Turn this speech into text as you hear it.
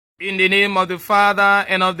In the name of the Father,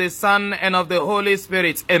 and of the Son, and of the Holy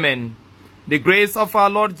Spirit. Amen. The grace of our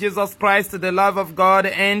Lord Jesus Christ, the love of God,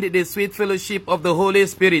 and the sweet fellowship of the Holy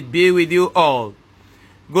Spirit be with you all.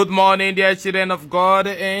 Good morning, dear children of God,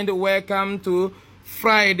 and welcome to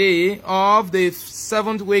Friday of the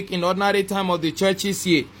 7th week in ordinary time of the church's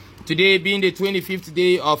year. Today being the 25th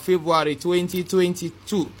day of February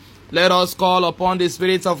 2022. Let us call upon the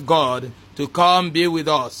Spirit of God to come be with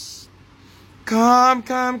us. Come,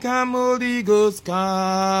 come, come, Holy Ghost,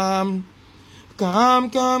 come. Come,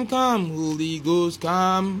 come, come, Holy Ghost,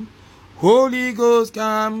 come. Holy Ghost,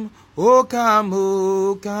 come. Oh, come,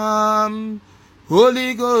 oh, come.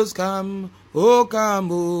 Holy Ghost, come. Oh, come,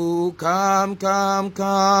 oh, come, come,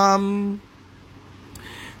 come.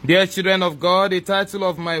 Dear children of God, the title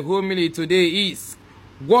of my homily today is,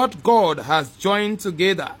 What God has joined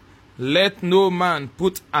together, let no man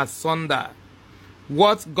put asunder.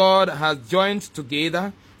 What God has joined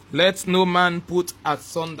together, let no man put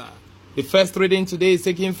asunder. The first reading today is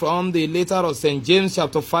taken from the letter of St. James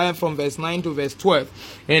chapter 5 from verse 9 to verse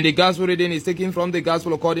 12. And the gospel reading is taken from the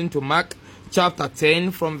gospel according to Mark chapter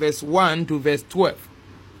 10 from verse 1 to verse 12.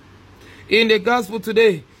 In the gospel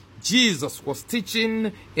today, Jesus was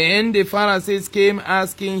teaching and the Pharisees came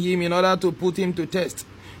asking him in order to put him to test.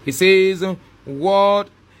 He says, what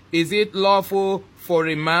is it lawful for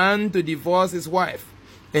a man to divorce his wife?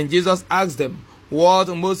 And Jesus asked them what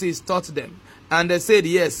Moses taught them. And they said,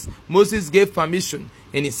 yes, Moses gave permission.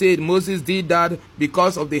 And he said, Moses did that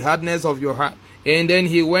because of the hardness of your heart. And then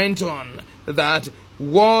he went on that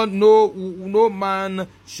no man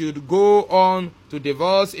should go on to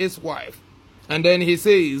divorce his wife. And then he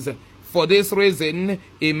says, for this reason,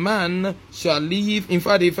 a man shall leave. In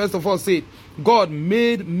fact, he first of all said, God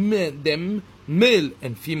made them male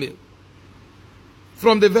and female.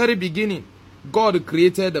 From the very beginning, God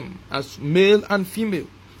created them as male and female.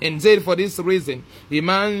 And said, for this reason, a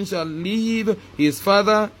man shall leave his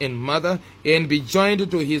father and mother and be joined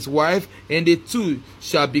to his wife, and the two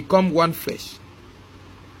shall become one flesh.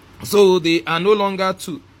 So they are no longer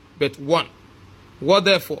two, but one. What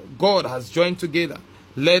therefore God has joined together,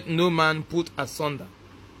 let no man put asunder.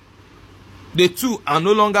 The two are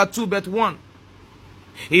no longer two, but one.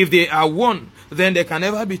 If they are one, then they can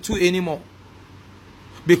never be two anymore.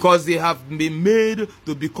 Because they have been made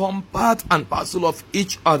to become part and parcel of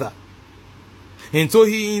each other. And so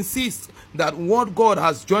he insists that what God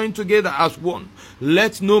has joined together as one,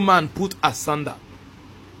 let no man put asunder.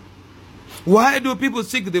 Why do people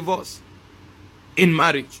seek divorce in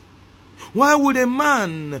marriage? Why would a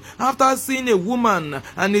man, after seeing a woman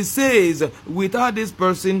and he says, without this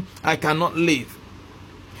person, I cannot live,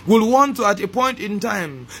 will want to at a point in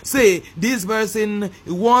time say, this person,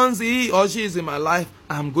 once he or she is in my life,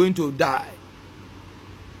 I'm going to die?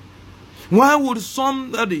 Why would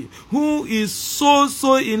somebody who is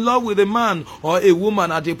so in love with a man or a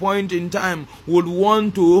woman at a point in time would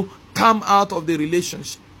want to come out of the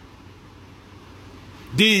relationship?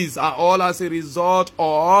 These are all as a result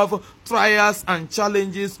of trials and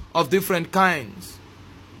challenges of different kinds.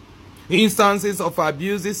 Instances of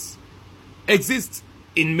abuses exist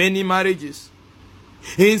in many marriages.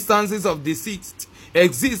 Instances of deceit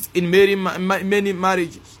exist in many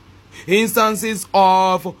marriages. Instances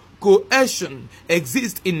of coercion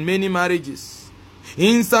exist in many marriages.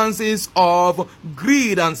 Instances of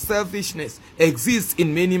greed and selfishness exist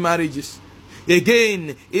in many marriages.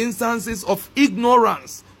 Again, instances of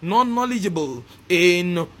ignorance, non-knowledgeable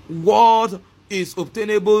in what is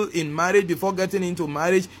obtainable in marriage before getting into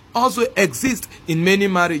marriage, also exist in many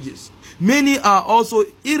marriages. Many are also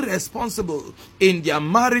irresponsible in their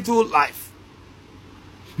marital life.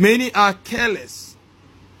 Many are careless.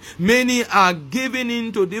 Many are giving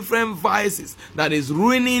in to different vices that is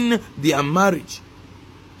ruining their marriage.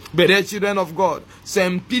 But the children of God,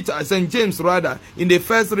 St. James, in the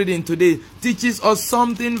first reading today, teaches us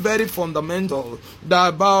something very fundamental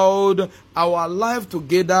about our life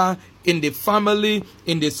together in the family,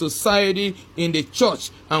 in the society, in the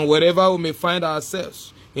church, and wherever we may find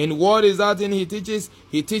ourselves. And what is that thing he teaches?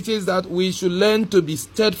 He teaches that we should learn to be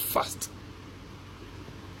steadfast.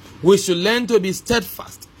 We should learn to be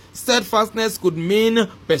steadfast. Steadfastness could mean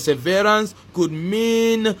perseverance, could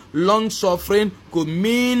mean long-suffering, could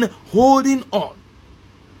mean holding on.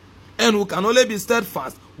 And we can only be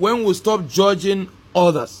steadfast when we stop judging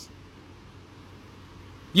others.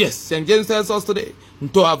 Yes, St. James tells us today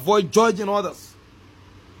to avoid judging others.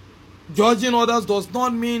 Judging others does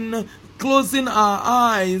not mean closing our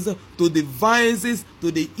eyes to the vices, to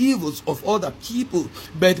the evils of other people,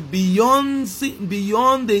 but beyond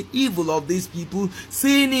the evil of these people,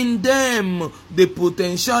 seeing in them the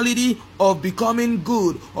potentiality of becoming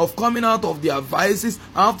good, of coming out of their vices,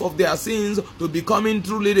 out of their sins, to becoming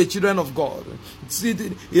truly the children of God.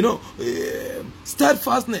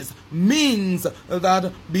 Steadfastness means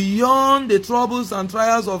that beyond the troubles and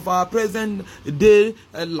trials of our present day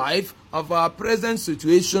life, of our present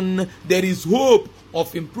situation, there is hope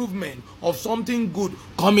of improvement, of something good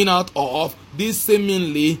coming out of this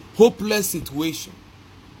seemingly hopeless situation.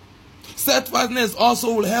 Steadfastness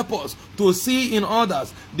also will help us to see in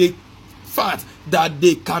others the fact that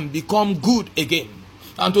they can become good again,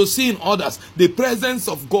 and to see in others the presence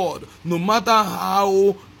of God, no matter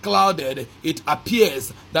how clouded it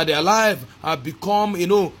appears that their life have become,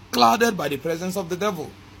 clouded by the presence of the devil.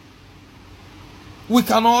 We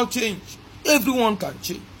can all change. Everyone can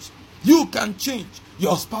change. You can change.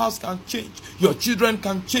 Your spouse can change. Your children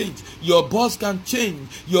can change. Your boss can change.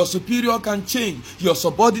 Your superior can change. Your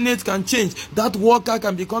subordinate can change. That worker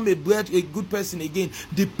can become a good person again,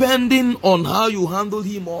 depending on how you handle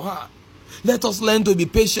him or her. Let us learn to be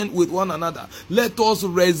patient with one another. Let us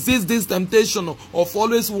resist this temptation of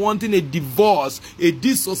always wanting a divorce, a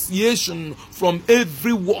dissociation from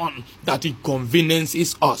everyone that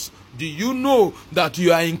inconveniences us. Do you know that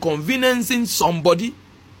you are inconveniencing somebody,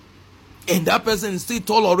 and that person still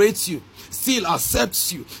tolerates you, still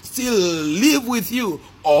accepts you, still lives with you,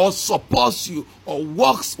 or supports you, or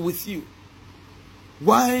works with you?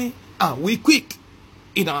 Why are we quick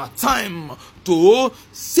in our time to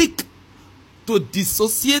seek to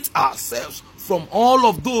dissociate ourselves from all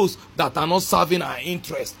of those that are not serving our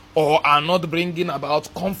interest or are not bringing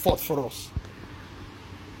about comfort for us?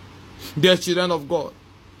 Dear children of God,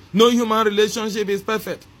 no human relationship is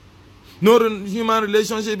perfect. No human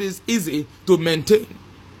relationship is easy to maintain,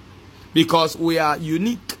 because we are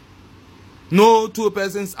unique. No two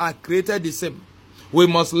persons are created the same. We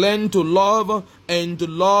must learn to love, and to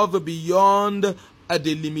love beyond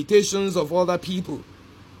the limitations of other people.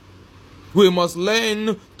 We must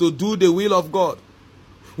learn to do the will of God.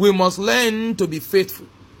 We must learn to be faithful.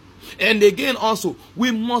 And again also,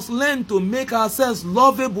 we must learn to make ourselves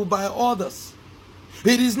lovable by others.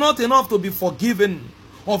 It is not enough to be forgiven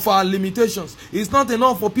of our limitations. It's not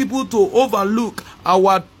enough for people to overlook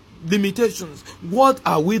our limitations. What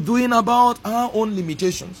are we doing about our own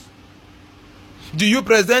limitations? Do you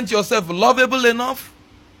present yourself lovable enough?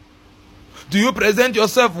 Do you present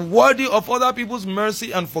yourself worthy of other people's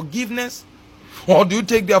mercy and forgiveness? Or do you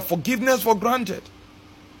take their forgiveness for granted?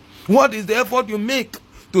 What is the effort you make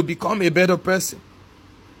to become a better person?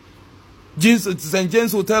 St.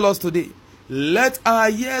 James will tell us today, let our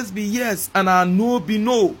yes be yes and our no be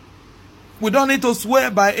no. We don't need to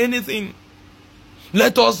swear by anything.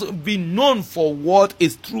 Let us be known for what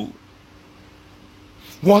is true.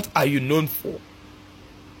 What are you known for?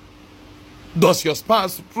 Does your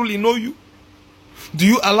spouse truly know you? Do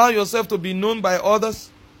you allow yourself to be known by others?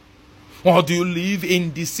 Or do you live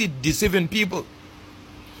in deceit, deceiving people?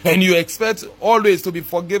 And you expect always to be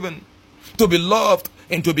forgiven, to be loved,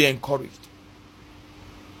 and to be encouraged.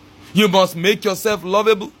 You must make yourself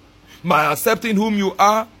lovable by accepting whom you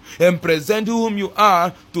are and presenting whom you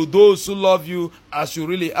are to those who love you as you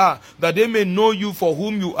really are, that they may know you for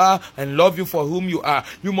whom you are and love you for whom you are.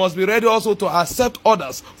 You must be ready also to accept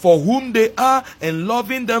others for whom they are and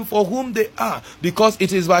loving them for whom they are, because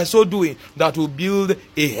it is by so doing that we build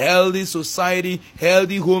a healthy society,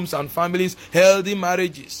 healthy homes and families, healthy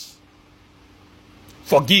marriages.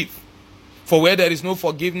 Forgive, for where there is no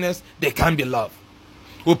forgiveness, there can be love.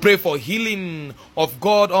 We pray for healing of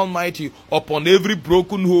God Almighty upon every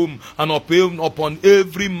broken home and upon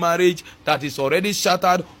every marriage that is already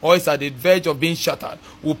shattered or is at the verge of being shattered.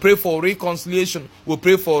 We pray for reconciliation. We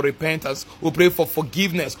pray for repentance. We pray for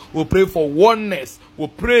forgiveness. We pray for oneness. We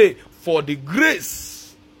pray for the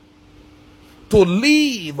grace to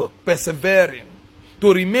live persevering,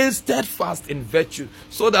 to remain steadfast in virtue,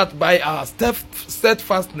 so that by our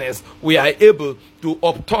steadfastness we are able to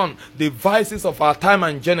upturn the vices of our time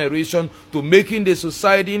and generation, to making the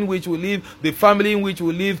society in which we live, the family in which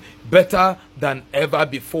we live, better than ever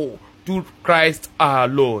before. Through Christ our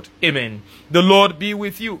Lord. Amen. The Lord be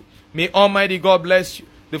with you. May Almighty God bless you,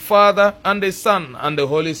 the Father and the Son and the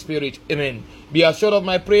Holy Spirit. Amen. Be assured of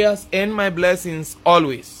my prayers and my blessings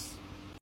always.